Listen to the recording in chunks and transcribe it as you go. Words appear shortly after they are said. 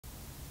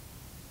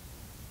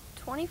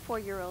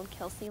24-year-old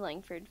Kelsey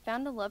Langford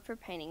found a love for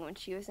painting when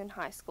she was in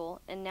high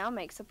school and now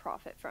makes a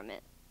profit from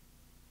it.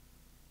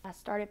 I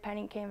started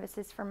painting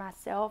canvases for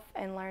myself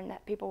and learned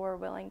that people were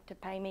willing to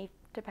pay me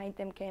to paint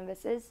them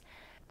canvases,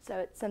 so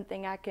it's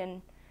something I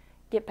can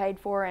get paid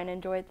for and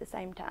enjoy at the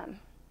same time.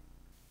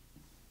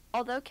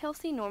 Although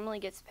Kelsey normally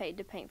gets paid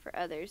to paint for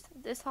others,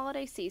 this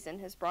holiday season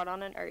has brought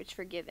on an urge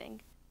for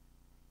giving.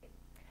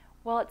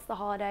 Well, it's the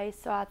holidays,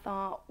 so I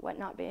thought what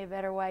not be a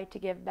better way to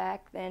give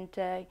back than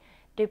to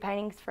do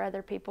paintings for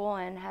other people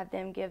and have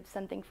them give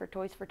something for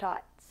Toys for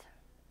Tots.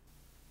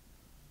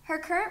 Her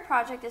current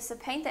project is to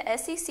paint the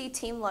SEC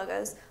team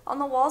logos on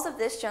the walls of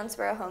this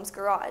Jonesboro home's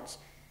garage.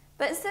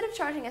 But instead of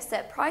charging a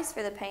set price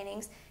for the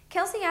paintings,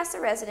 Kelsey asked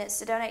the residents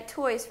to donate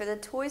toys for the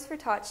Toys for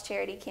Tots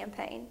charity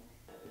campaign.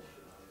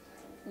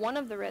 One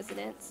of the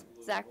residents,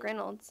 Zach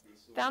Reynolds,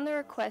 found the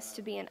request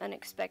to be an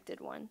unexpected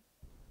one.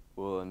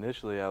 Well,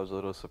 initially I was a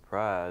little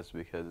surprised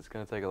because it's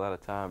going to take a lot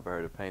of time for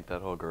her to paint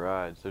that whole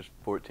garage. There's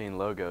 14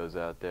 logos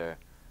out there.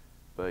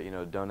 But, you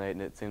know,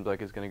 donating it seems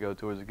like it's going to go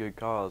towards a good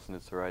cause, and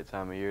it's the right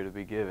time of year to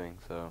be giving,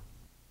 so.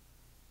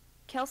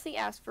 Kelsey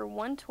asked for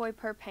one toy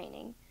per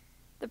painting.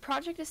 The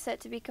project is set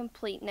to be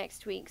complete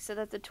next week so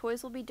that the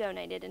toys will be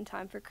donated in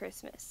time for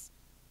Christmas.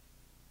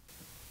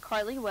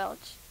 Carly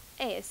Welch,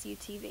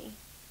 ASU-TV.